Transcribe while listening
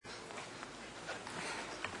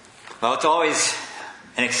Well, it's always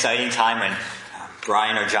an exciting time when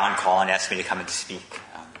Brian or John call and ask me to come and speak.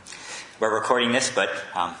 We're recording this, but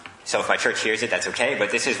so if my church hears it, that's okay. But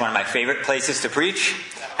this is one of my favorite places to preach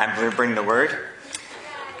and bring the word.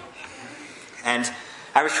 And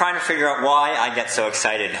I was trying to figure out why I get so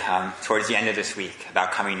excited towards the end of this week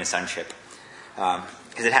about coming to Sonship.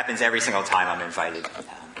 Because it happens every single time I'm invited.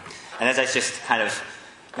 And as I just kind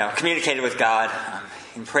of communicated with God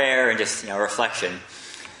in prayer and just reflection,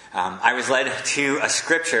 I was led to a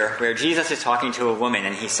scripture where Jesus is talking to a woman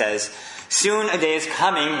and he says, "Soon a day is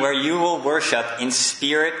coming where you will worship in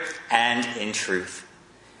spirit and in truth."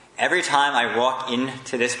 Every time I walk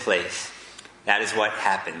into this place, that is what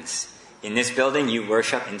happens. In this building, you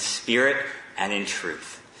worship in spirit and in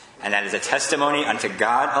truth. And that is a testimony unto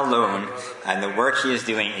God alone and the work He is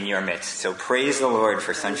doing in your midst. So praise the Lord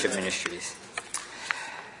for Sonship Ministries.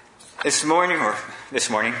 This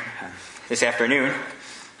afternoon,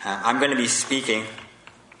 I'm going to be speaking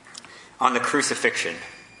on the crucifixion.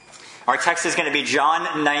 Our text is going to be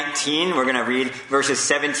John 19. We're going to read verses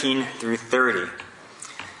 17 through 30.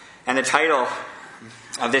 And the title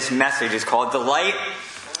of this message is called "The Light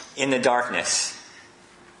in the Darkness."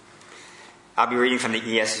 I'll be reading from the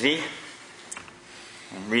ESV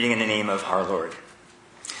and reading in the name of our Lord.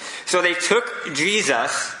 "So they took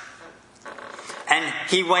Jesus, and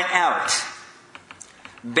he went out,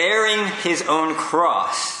 bearing his own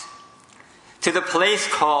cross, to the place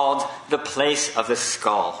called the place of the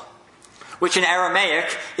skull, which in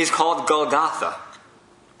Aramaic is called Golgotha.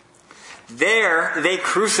 There they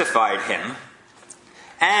crucified him,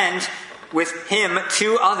 and with him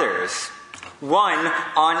 2 others, one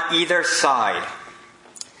on either side,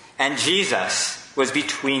 and Jesus was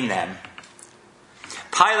between them.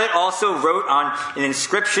 Pilate also wrote on an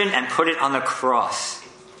inscription and put it on the cross.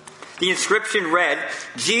 The inscription read,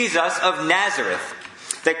 'Jesus of Nazareth,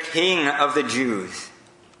 the King of the Jews.'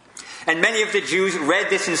 And many of the Jews read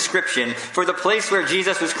this inscription, for the place where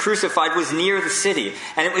Jesus was crucified was near the city,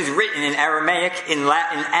 and it was written in Aramaic, in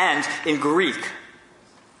Latin, and in Greek.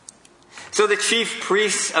 So the chief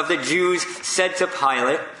priests of the Jews said to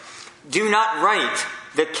Pilate, 'Do not write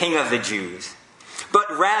the King of the Jews, but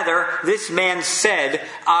rather this man said,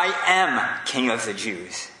 I am King of the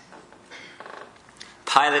Jews.'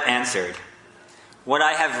 Pilate answered, 'What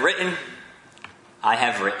I have written, I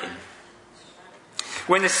have written.'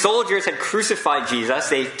 When the soldiers had crucified Jesus,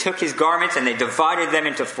 they took his garments and they divided them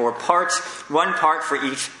into 4 parts, 1 part for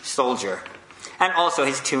each soldier, and also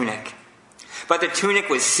his tunic. But the tunic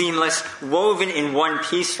was seamless, woven in one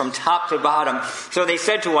piece from top to bottom. So they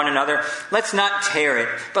said to one another, 'Let's not tear it,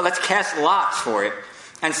 but let's cast lots for it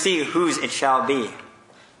and see whose it shall be.'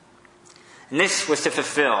 And this was to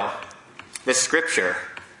fulfill the scripture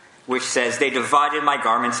which says, 'They divided my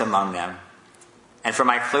garments among them, and for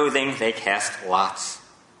my clothing they cast lots.'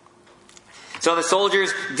 So the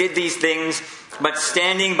soldiers did these things, but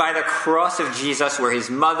standing by the cross of Jesus were his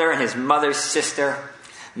mother and his mother's sister,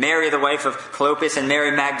 Mary the wife of Clopas and Mary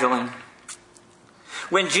Magdalene.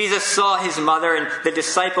 When Jesus saw his mother and the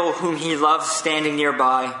disciple whom he loved standing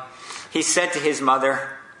nearby, he said to his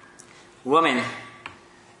mother, 'Woman,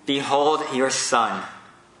 behold your son.'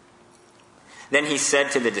 Then he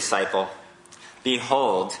said to the disciple,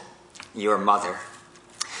 'Behold your mother.'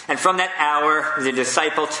 And from that hour, the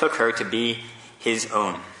disciple took her to be his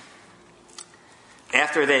own.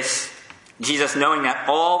 After this, Jesus, knowing that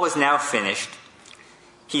all was now finished,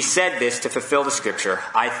 he said this to fulfill the scripture,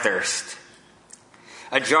 'I thirst.'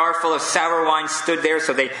 A jar full of sour wine stood there,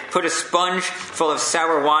 so they put a sponge full of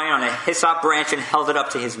sour wine on a hyssop branch and held it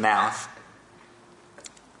up to his mouth.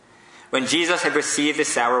 When Jesus had received the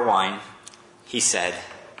sour wine, he said,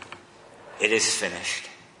 'It is finished.'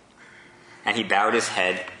 And he bowed his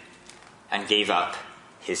head and gave up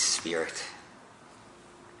his spirit."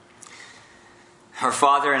 Our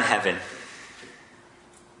Father in heaven,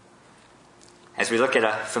 as we look at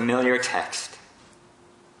a familiar text,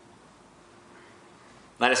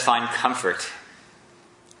 let us find comfort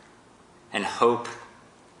and hope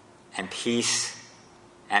and peace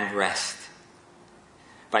and rest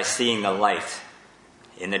by seeing the light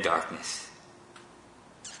in the darkness.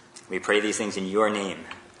 We pray these things in your name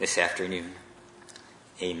this afternoon.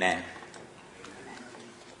 Amen.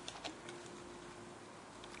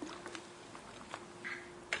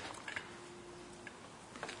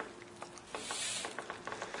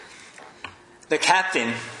 The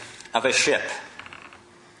captain of a ship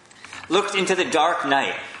looked into the dark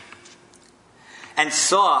night and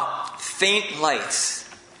saw faint lights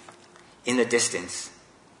in the distance.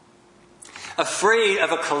 Afraid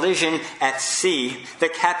of a collision at sea, the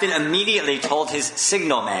captain immediately told his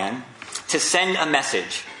signalman to send a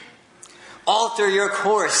message. alter your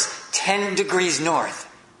course 10 degrees north.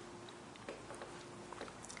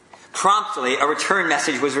 Promptly, a return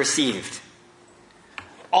message was received.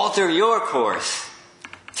 Alter your course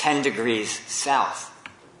 10 degrees south.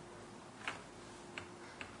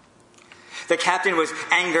 The captain was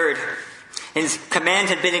angered. His command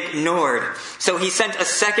had been ignored. So he sent a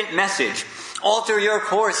second message. Alter your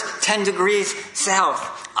course 10 degrees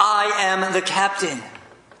south. I am the captain.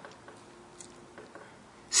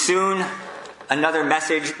 Soon, another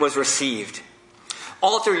message was received.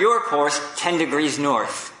 Alter your course 10 degrees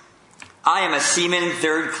north. I am a seaman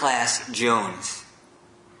third class Jones.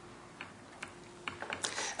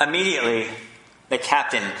 Immediately, the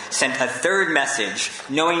captain sent a third message,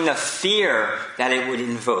 knowing the fear that it would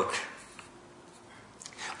invoke.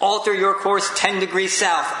 Alter your course 10 degrees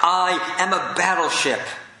south. I am a battleship.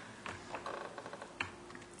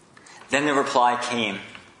 Then the reply came.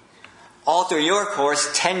 Alter your course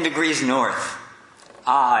 10 degrees north.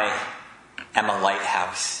 I am a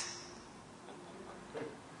lighthouse.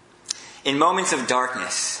 In moments of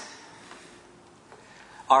darkness,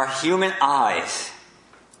 our human eyes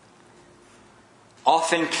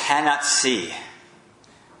often cannot see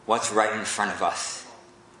what's right in front of us.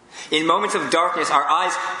 In moments of darkness, our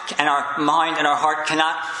eyes and our mind and our heart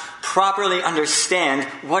cannot properly understand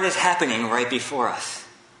what is happening right before us.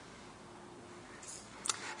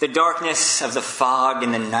 The darkness of the fog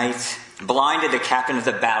in the night blinded the captain of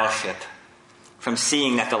the battleship from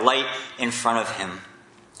seeing that the light in front of him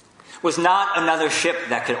was not another ship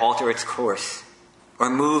that could alter its course or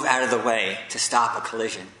move out of the way to stop a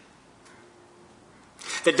collision.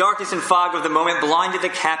 The darkness and fog of the moment blinded the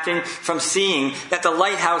captain from seeing that the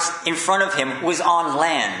lighthouse in front of him was on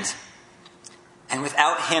land. And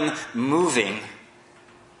without him moving,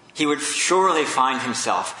 he would surely find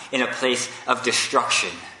himself in a place of destruction.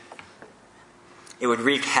 It would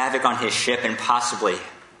wreak havoc on his ship and possibly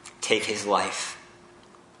take his life.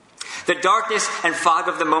 The darkness and fog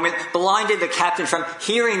of the moment blinded the captain from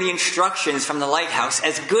hearing the instructions from the lighthouse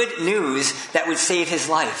as good news that would save his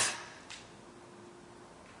life.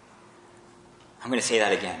 I'm going to say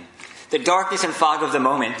that again. The darkness and fog of the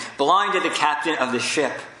moment blinded the captain of the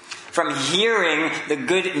ship from hearing the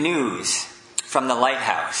good news from the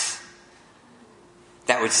lighthouse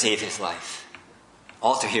that would save his life.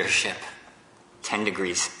 Alter your ship 10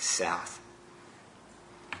 degrees south.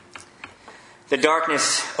 The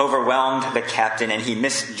darkness overwhelmed the captain, and he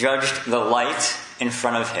misjudged the light in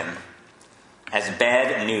front of him as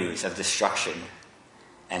bad news of destruction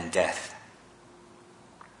and death.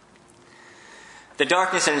 The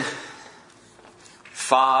darkness and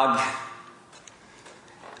fog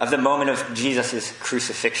of the moment of Jesus'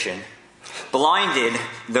 crucifixion blinded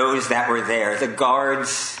those that were there, the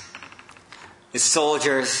guards, the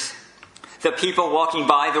soldiers, the people walking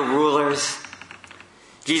by, the rulers,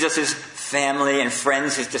 Jesus' family and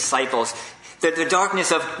friends, his disciples. The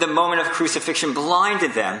darkness of the moment of crucifixion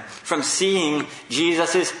blinded them from seeing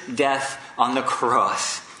Jesus' death on the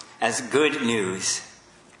cross as good news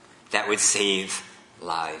that would save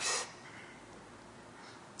lives.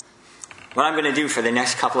 What I'm going to do for the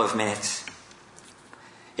next couple of minutes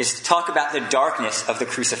is to talk about the darkness of the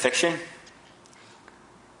crucifixion,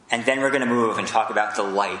 and then we're going to move and talk about the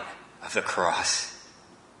light of the cross.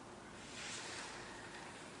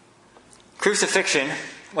 Crucifixion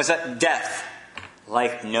was a death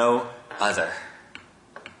like no other.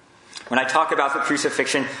 When I talk about the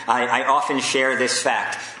crucifixion, I often share this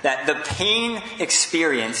fact, that the pain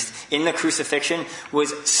experienced in the crucifixion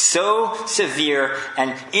was so severe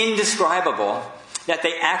and indescribable that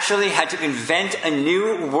they actually had to invent a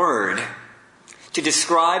new word to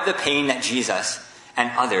describe the pain that Jesus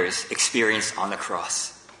and others experienced on the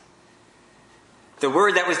cross. The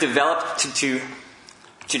word that was developed to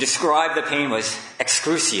describe the pain was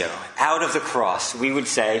excrucio. Out of the cross, we would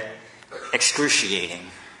say excruciating.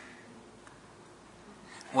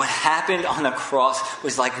 What happened on the cross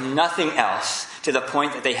was like nothing else, to the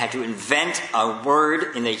point that they had to invent a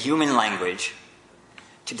word in the human language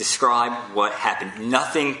to describe what happened.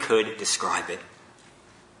 Nothing could describe it.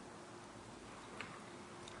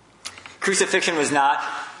 Crucifixion was not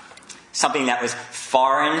something that was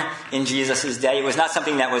foreign in Jesus' day. It was not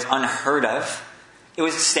something that was unheard of. It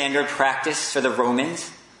was standard practice for the Romans.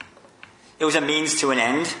 It was a means to an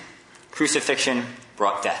end. Crucifixion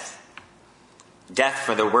brought death. Death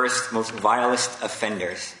for the worst, most vilest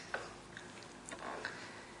offenders.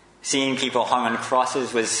 Seeing people hung on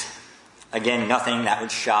crosses was, again, nothing that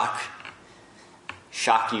would shock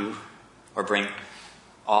you or bring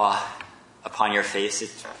awe upon your face.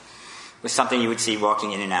 It was something you would see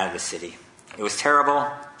walking in and out of the city. It was terrible,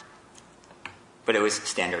 but it was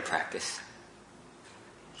standard practice.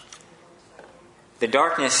 The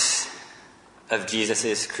darkness of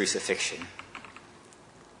Jesus' crucifixion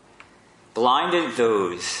blinded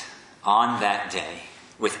those on that day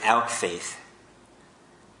without faith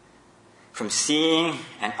from seeing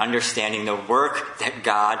and understanding the work that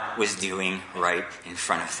God was doing right in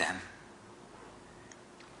front of them.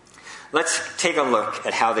 Let's take a look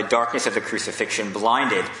at how the darkness of the crucifixion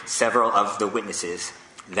blinded several of the witnesses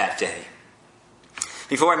that day.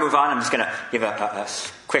 Before I move on, I'm just going to give a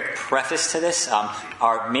quick preface to this.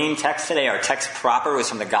 Our main text today, our text proper, was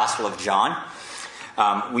from the Gospel of John.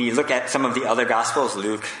 We look at some of the other Gospels,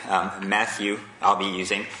 Luke, Matthew, I'll be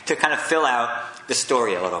using, to kind of fill out the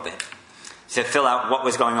story a little bit. To fill out what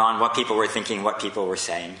was going on, what people were thinking, what people were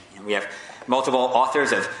saying. And we have multiple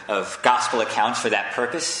authors of Gospel accounts for that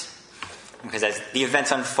purpose. Because as the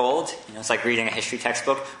events unfold, it's like reading a history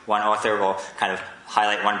textbook. One author will kind of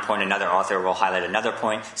highlight one point, another author will highlight another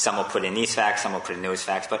point. Some will put in these facts, some will put in those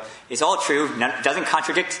facts. But it's all true. It doesn't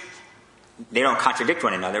contradict. They don't contradict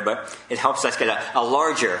one another, but it helps us get a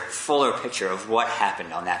larger, fuller picture of what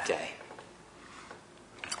happened on that day.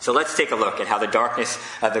 So let's take a look at how the darkness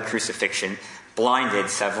of the crucifixion blinded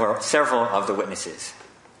several of the witnesses.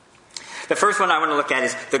 The first one I want to look at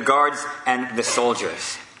is the guards and the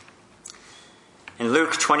soldiers. In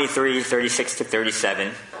Luke 23, 36 to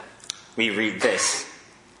 37, we read this.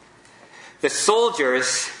 The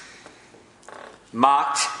soldiers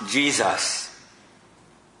mocked Jesus.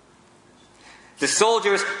 The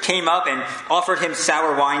soldiers came up and offered him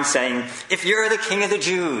sour wine, saying, "If you're the king of the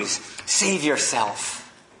Jews, save yourself."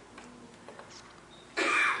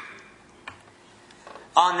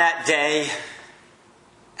 On that day,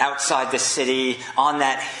 outside the city, on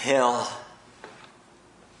that hill,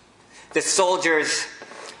 the soldiers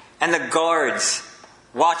and the guards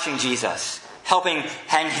watching Jesus, helping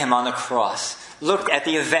hang him on the cross, looked at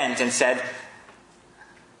the event and said,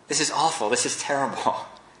 "This is awful. This is terrible.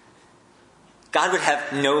 God would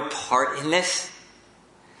have no part in this.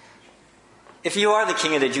 If you are the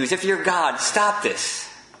king of the Jews, if you're God, stop this.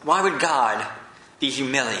 Why would God be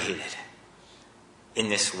humiliated in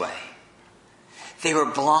this way?" They were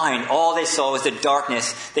blind. All they saw was the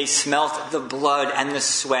darkness. They smelt the blood and the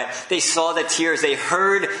sweat. They saw the tears. They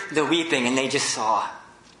heard the weeping, and they just saw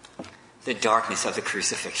the darkness of the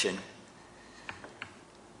crucifixion.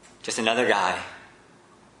 Just another guy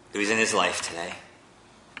losing his life today.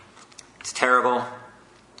 It's terrible.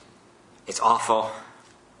 It's awful.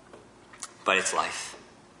 But it's life.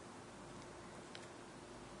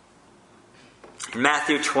 In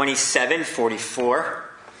Matthew 27:44,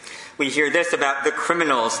 we hear this about the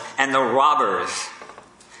criminals and the robbers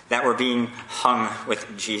that were being hung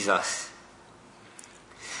with Jesus.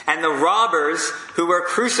 And the robbers who were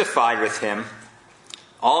crucified with him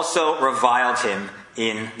also reviled him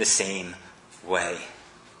in the same way.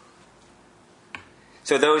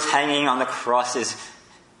 So those hanging on the crosses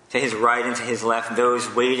to his right and to his left, those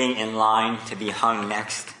waiting in line to be hung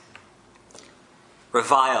next,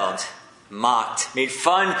 reviled, mocked, made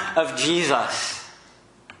fun of Jesus.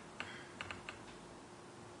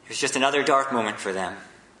 It was just another dark moment for them.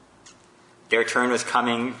 Their turn was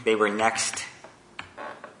coming. They were next.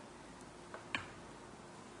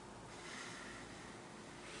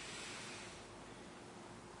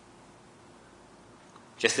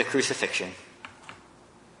 Just the crucifixion.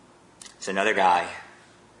 It's another guy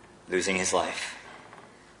losing his life.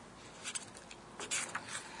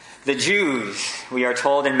 The Jews, we are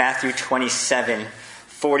told in Matthew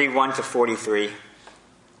 27:41 to 43,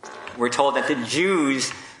 we're told that the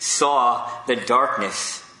Jews saw the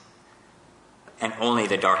darkness and only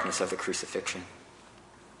the darkness of the crucifixion.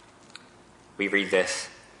 We read this.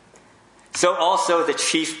 So also the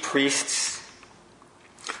chief priests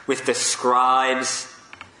with the scribes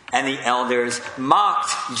and the elders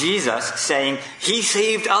mocked Jesus, saying, "He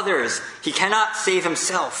saved others. He cannot save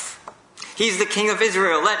himself. He's the King of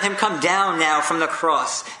Israel. Let him come down now from the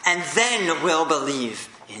cross, and then we'll believe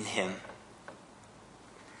in him.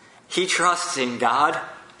 He trusts in God.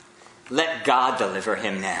 Let God deliver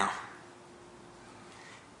him now.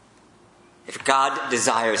 If God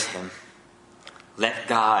desires him, let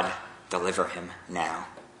God deliver him now."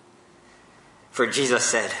 For Jesus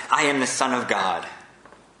said, "I am the Son of God."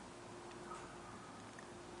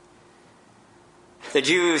 The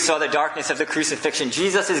Jews saw the darkness of the crucifixion.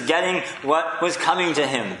 Jesus is getting what was coming to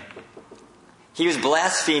him. He was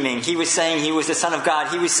blaspheming. He was saying he was the Son of God.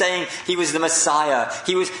 He was saying he was the Messiah.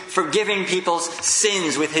 He was forgiving people's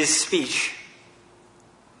sins with his speech.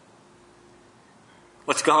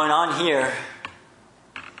 What's going on here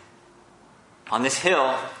on this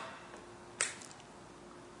hill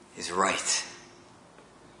is right.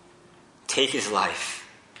 Take his life.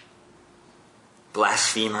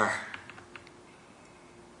 blasphemer.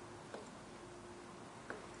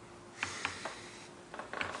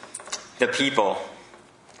 The people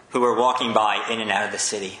who were walking by in and out of the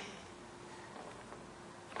city.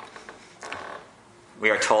 We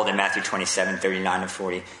are told in Matthew 27, 39 and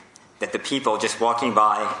 40, that the people just walking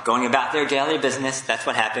by, going about their daily business, that's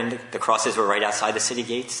what happened. The crosses were right outside the city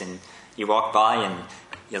gates, and you walked by and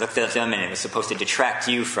you looked at them, and it was supposed to detract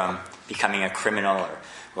you from becoming a criminal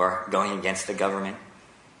or going against the government.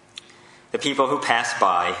 The people who passed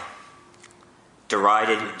by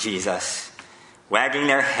derided Jesus, wagging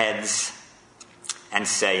their heads and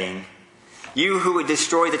saying, "You who would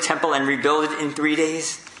destroy the temple and rebuild it in 3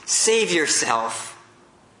 days, save yourself.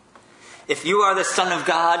 If you are the Son of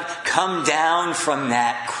God, come down from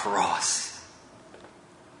that cross."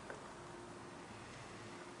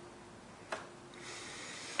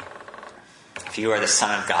 If you are the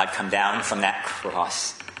Son of God, come down from that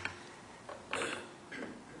cross.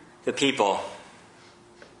 The people,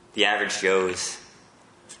 the average Joes,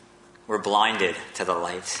 were blinded to the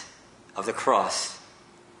light of the cross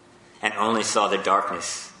and only saw the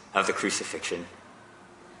darkness of the crucifixion.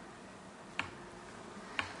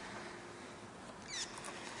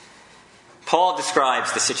 Paul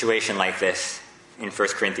describes the situation like this in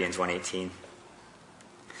 1 Corinthians 1:18.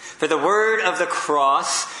 For the word of the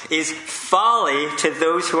cross is folly to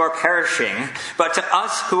those who are perishing, but to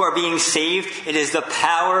us who are being saved, it is the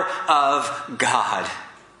power of God.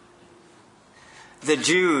 The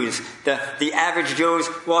Jews, the average Joes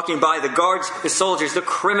walking by, the guards, the soldiers, the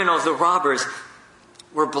criminals, the robbers,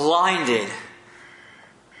 were blinded.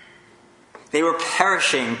 They were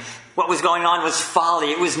perishing. What was going on was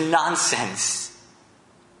folly. It was nonsense.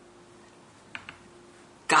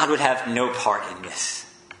 God would have no part in this.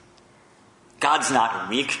 God's not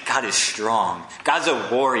weak. God is strong. God's a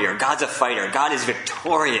warrior. God's a fighter. God is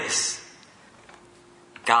victorious.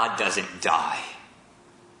 God doesn't die.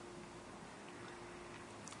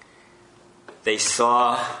 They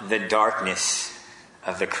saw the darkness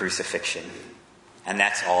of the crucifixion, and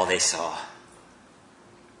that's all they saw.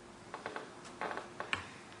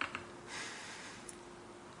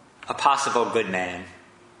 A possible good man,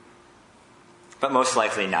 but most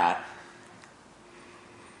likely not,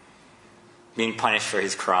 being punished for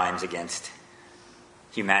his crimes against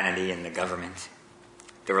humanity and the government,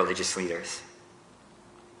 the religious leaders.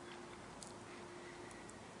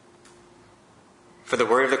 For the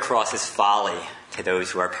word of the cross is folly to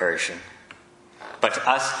those who are perishing, but to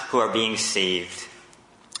us who are being saved,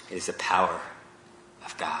 it is the power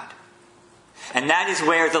of God. And that is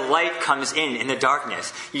where the light comes in the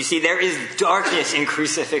darkness. You see, there is darkness in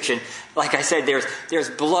crucifixion. Like I said, there's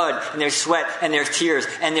blood, and there's sweat, and there's tears,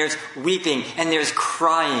 and there's weeping, and there's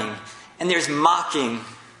crying, and there's mocking.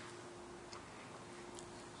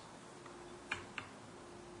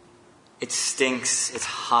 It stinks. It's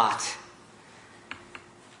hot.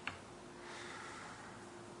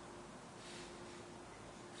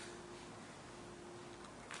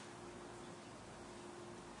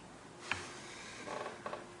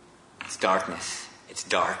 It's darkness. It's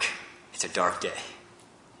dark. It's a dark day.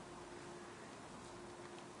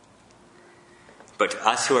 But to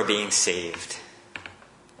us who are being saved,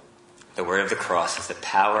 the word of the cross is the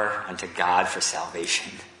power unto God for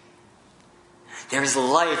salvation. There is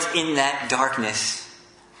light in that darkness.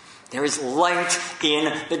 There is light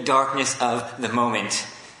in the darkness of the moment.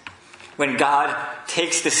 When God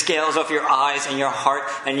takes the scales off your eyes and your heart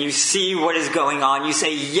and you see what is going on, you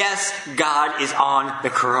say, yes, God is on the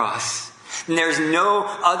cross. And there's no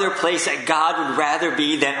other place that God would rather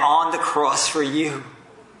be than on the cross for you.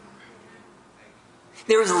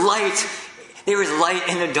 There is light. There is light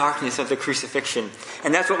in the darkness of the crucifixion.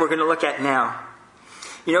 And that's what we're going to look at now.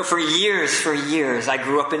 You know, for years, I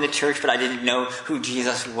grew up in the church, but I didn't know who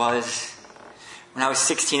Jesus was. When I was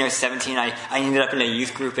 16 or 17, I ended up in a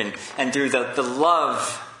youth group, and through the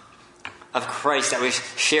love of Christ that was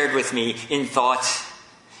shared with me in thought,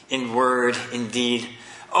 in word, in deed,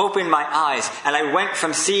 opened my eyes. And I went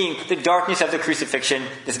from seeing the darkness of the crucifixion,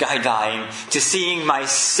 this guy dying, to seeing my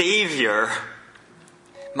Savior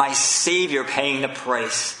paying the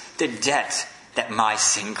price, the debt that my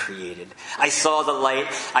sin created. I saw the light.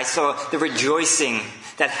 I saw the rejoicing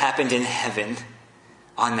that happened in heaven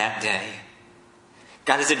on that day.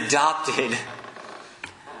 God has adopted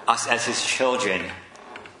us as his children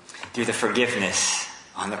through the forgiveness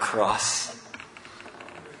on the cross.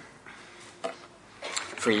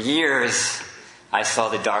 For years, I saw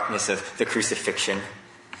the darkness of the crucifixion,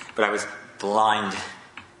 but I was blind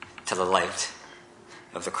to the light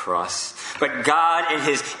of the cross. But God, in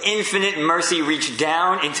his infinite mercy, reached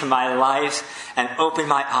down into my life and opened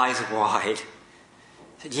my eyes wide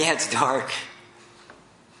Said, yeah, it's dark,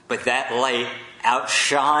 but that light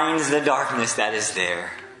outshines the darkness that is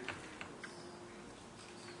there.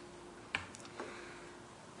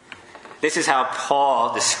 This is how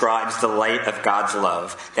Paul describes the light of God's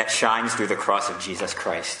love that shines through the cross of Jesus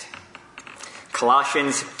Christ.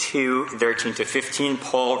 Colossians 2:13-15,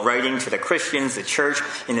 Paul writing to the Christians, the church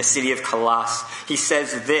in the city of Colossus, he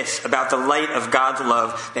says this about the light of God's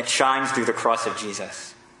love that shines through the cross of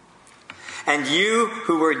Jesus. And you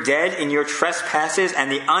who were dead in your trespasses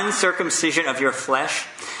and the uncircumcision of your flesh,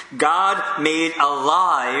 God made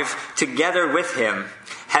alive together with him,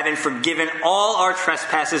 having forgiven all our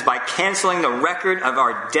trespasses by canceling the record of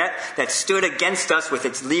our debt that stood against us with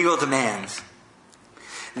its legal demands.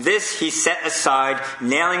 This he set aside,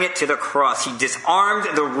 nailing it to the cross. He disarmed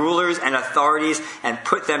the rulers and authorities and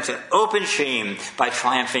put them to open shame by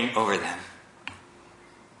triumphing over them.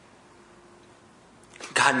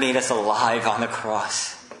 God made us alive on the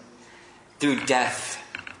cross. Through death,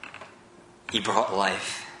 he brought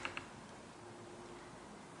life.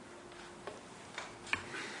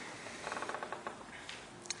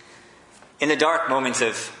 In the dark moments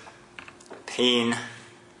of pain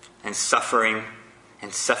and suffering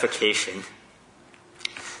and suffocation,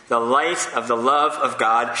 the light of the love of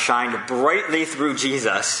God shined brightly through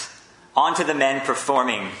Jesus onto the men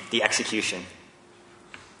performing the execution.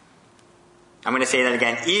 I'm going to say that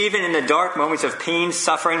again. Even in the dark moments of pain,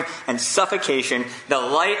 suffering, and suffocation, the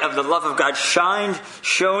light of the love of God shone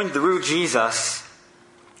through Jesus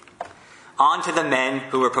onto the men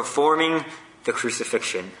who were performing the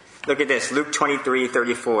crucifixion. Look at this, Luke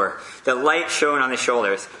 23:34. The light shone on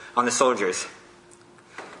the soldiers.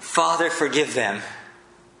 Father, forgive them,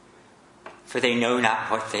 for they know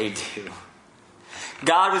not what they do.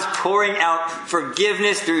 God was pouring out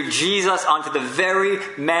forgiveness through Jesus onto the very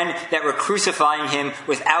men that were crucifying him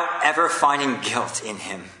without ever finding guilt in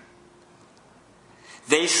him.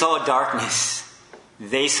 They saw darkness.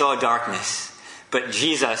 But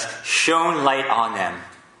Jesus shone light on them.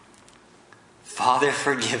 Father,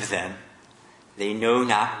 forgive them. They know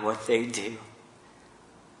not what they do.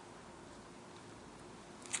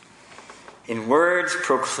 In words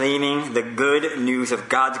proclaiming the good news of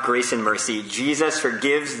God's grace and mercy, Jesus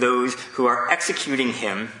forgives those who are executing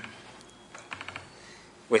him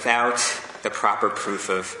without the proper proof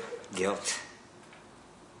of guilt.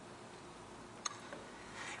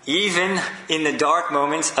 Even in the dark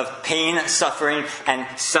moments of pain, suffering, and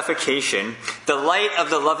suffocation, the light of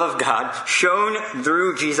the love of God shone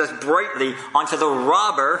through Jesus brightly onto the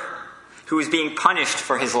robber who was being punished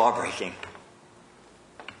for his lawbreaking.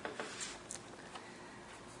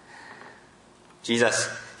 Jesus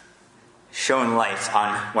shone light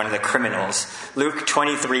on one of the criminals. Luke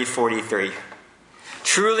 23:43.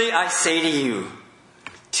 Truly I say to you,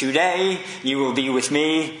 today you will be with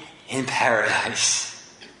me in paradise.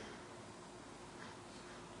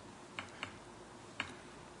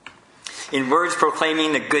 In words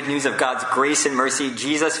proclaiming the good news of God's grace and mercy,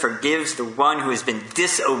 Jesus forgives the one who has been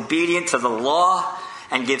disobedient to the law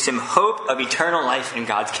and gives him hope of eternal life in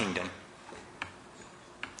God's kingdom.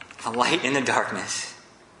 A light in the darkness.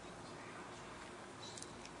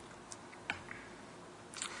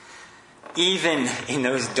 Even in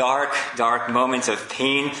those dark moments of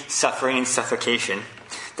pain, suffering, and suffocation,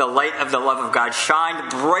 the light of the love of God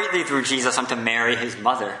shined brightly through Jesus onto Mary, his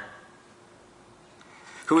mother,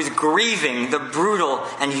 who was grieving the brutal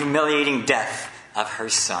and humiliating death of her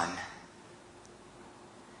son.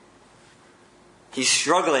 He's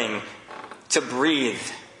struggling to breathe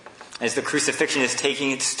as the crucifixion is taking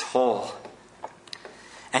its toll.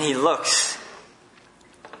 And he looks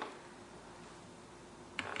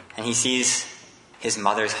and he sees his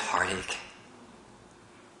mother's heartache.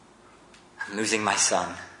 I'm losing my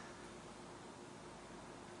son.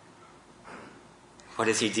 What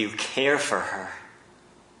does he do? Care for her.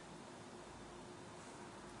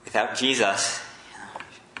 Without Jesus,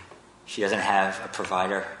 she doesn't have a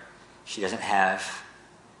provider. She doesn't have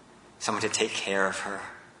someone to take care of her.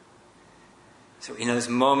 So in those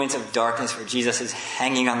moments of darkness where Jesus is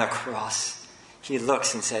hanging on the cross, he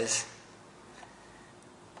looks and says,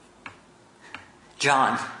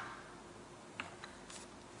 John,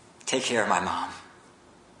 take care of my mom.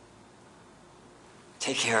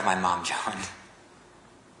 Take care of my mom, John.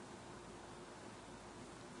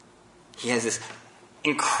 He has this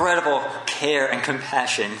incredible care and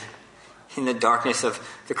compassion in the darkness of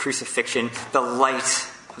the crucifixion. The light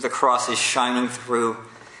of the cross is shining through.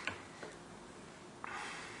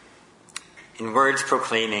 In words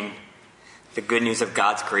proclaiming the good news of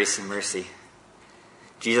God's grace and mercy,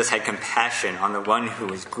 Jesus had compassion on the one who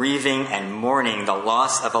was grieving and mourning the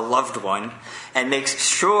loss of a loved one and makes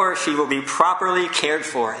sure she will be properly cared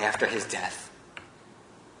for after his death.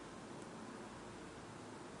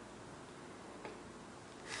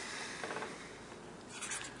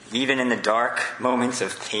 Even in the dark moments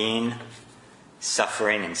of pain,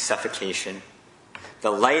 suffering, and suffocation,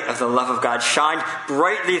 the light of the love of God shined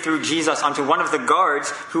brightly through Jesus onto one of the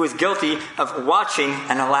guards who was guilty of watching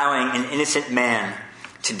and allowing an innocent man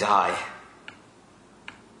to die.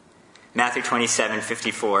 Matthew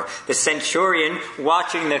 27:54. The centurion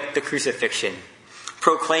watching the crucifixion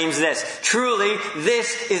proclaims this: "Truly,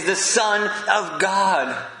 this is the Son of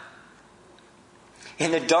God."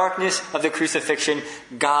 In the darkness of the crucifixion,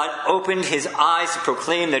 God opened his eyes to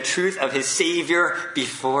proclaim the truth of his Savior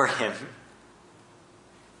before him.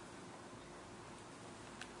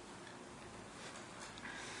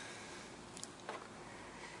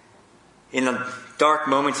 In the dark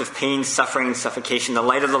moments of pain, suffering, and suffocation, the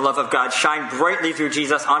light of the love of God shined brightly through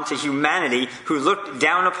Jesus onto humanity who looked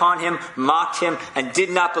down upon him, mocked him, and did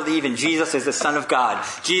not believe in Jesus as the Son of God.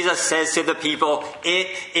 Jesus says to the people, "It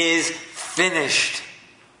is finished."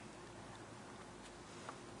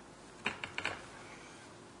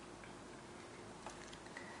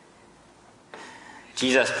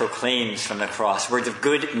 Jesus proclaims from the cross words of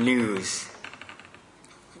good news,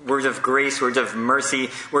 words of grace, words of mercy,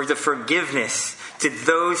 words of forgiveness to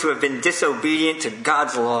those who have been disobedient to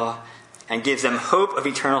God's law, and gives them hope of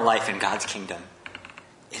eternal life in God's kingdom.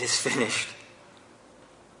 It is finished.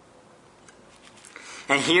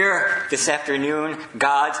 And here, this afternoon,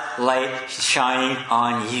 God's light is shining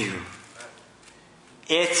on you.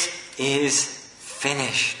 It is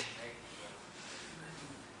finished.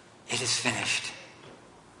 It is finished.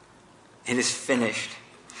 It is finished.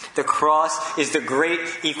 The cross is the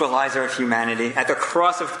great equalizer of humanity. At the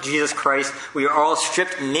cross of Jesus Christ, we are all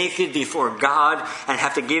stripped naked before God and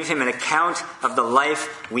have to give him an account of the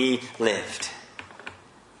life we lived.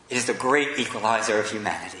 It is the great equalizer of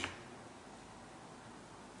humanity.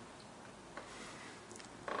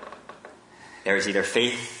 There is either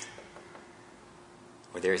faith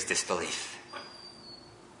or there is disbelief.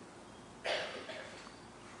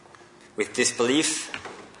 With disbelief,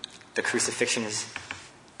 the crucifixion is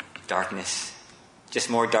darkness. Just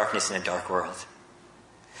more darkness in a dark world.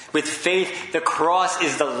 With faith, the cross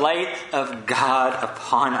is the light of God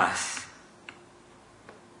upon us.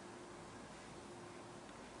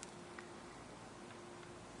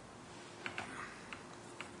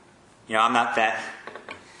 You know, I'm not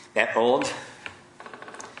that old.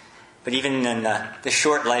 But even in the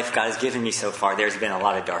short life God has given me so far, there's been a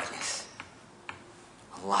lot of darkness.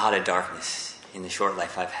 A lot of darkness in the short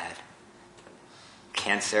life I've had.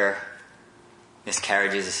 Cancer,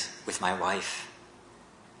 miscarriages with my wife.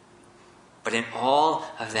 But in all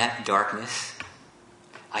of that darkness,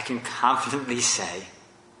 I can confidently say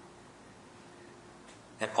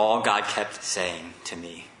that all God kept saying to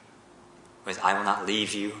me was, "I will not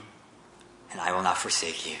leave you and I will not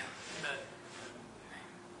forsake you." Amen.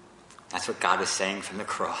 That's what God was saying from the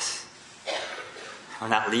cross. I will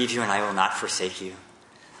not leave you and I will not forsake you.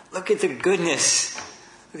 Look at the goodness.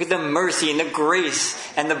 Look at the mercy and the grace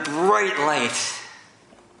and the bright light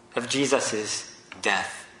of Jesus'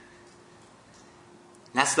 death.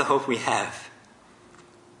 And that's the hope we have.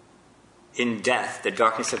 In death, the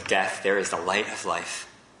darkness of death, there is the light of life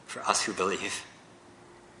for us who believe.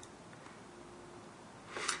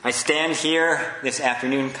 I stand here this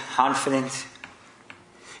afternoon confident,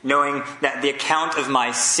 knowing that the account of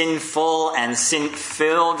my sinful and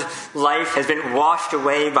sin-filled life has been washed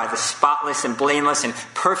away by the spotless and blameless and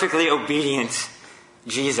perfectly obedient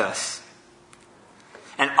Jesus.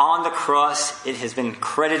 And on the cross, it has been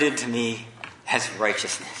credited to me as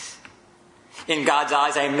righteousness. In God's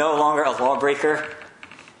eyes, I am no longer a lawbreaker.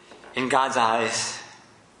 In God's eyes,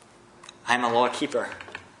 I am a law keeper.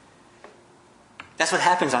 That's what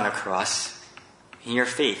happens on the cross in your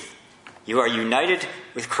faith. You are united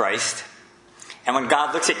with Christ, and when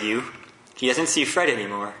God looks at you, he doesn't see Fred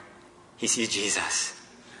anymore. He sees Jesus.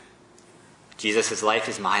 Jesus' life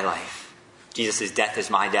is my life. Jesus' death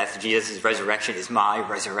is my death. Jesus' resurrection is my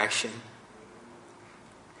resurrection.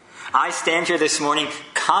 I stand here this morning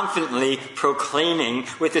confidently proclaiming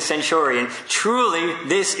with the centurion, "Truly,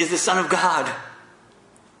 this is the Son of God."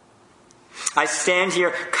 I stand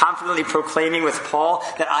here confidently proclaiming with Paul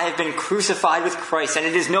that I have been crucified with Christ, and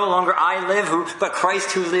it is no longer I live, but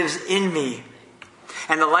Christ who lives in me.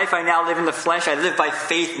 And the life I now live in the flesh, I live by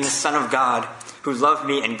faith in the Son of God, who loved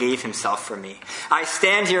me and gave himself for me. I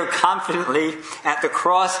stand here confidently at the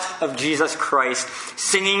cross of Jesus Christ,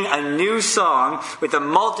 singing a new song with the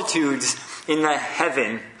multitudes in the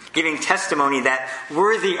heaven, giving testimony that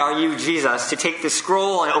worthy are you, Jesus, to take the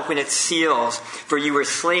scroll and open its seals, for you were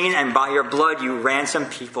slain, and by your blood you ransomed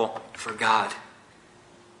people for God.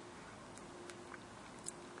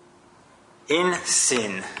 In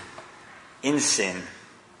sin,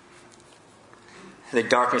 the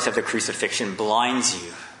darkness of the crucifixion blinds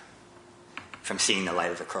you from seeing the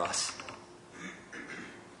light of the cross.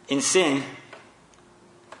 In sin,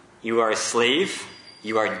 you are a slave,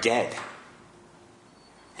 you are dead,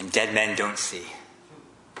 and dead men don't see.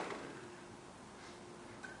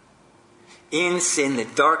 In sin, the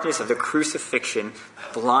darkness of the crucifixion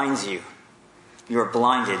blinds you. You are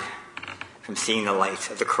blinded from seeing the light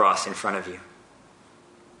of the cross in front of you.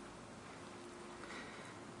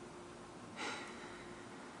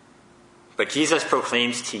 But Jesus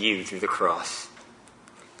proclaims to you through the cross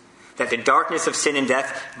that the darkness of sin and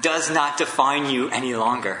death does not define you any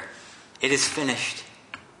longer. It is finished.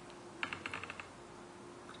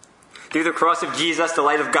 Through the cross of Jesus, the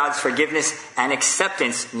light of God's forgiveness and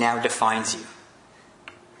acceptance now defines you.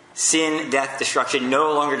 Sin, death, destruction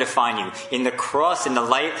no longer define you. In the cross, in the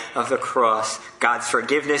light of the cross, God's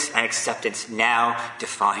forgiveness and acceptance now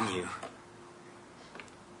define you.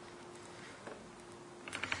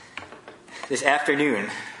 This afternoon,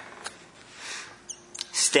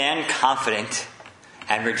 stand confident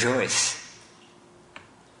and rejoice,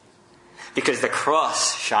 because the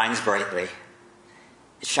cross shines brightly.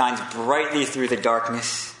 It shines brightly through the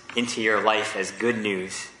darkness into your life as good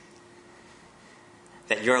news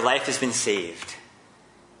that your life has been saved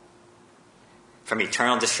from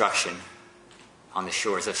eternal destruction on the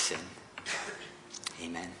shores of sin.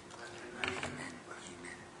 Amen.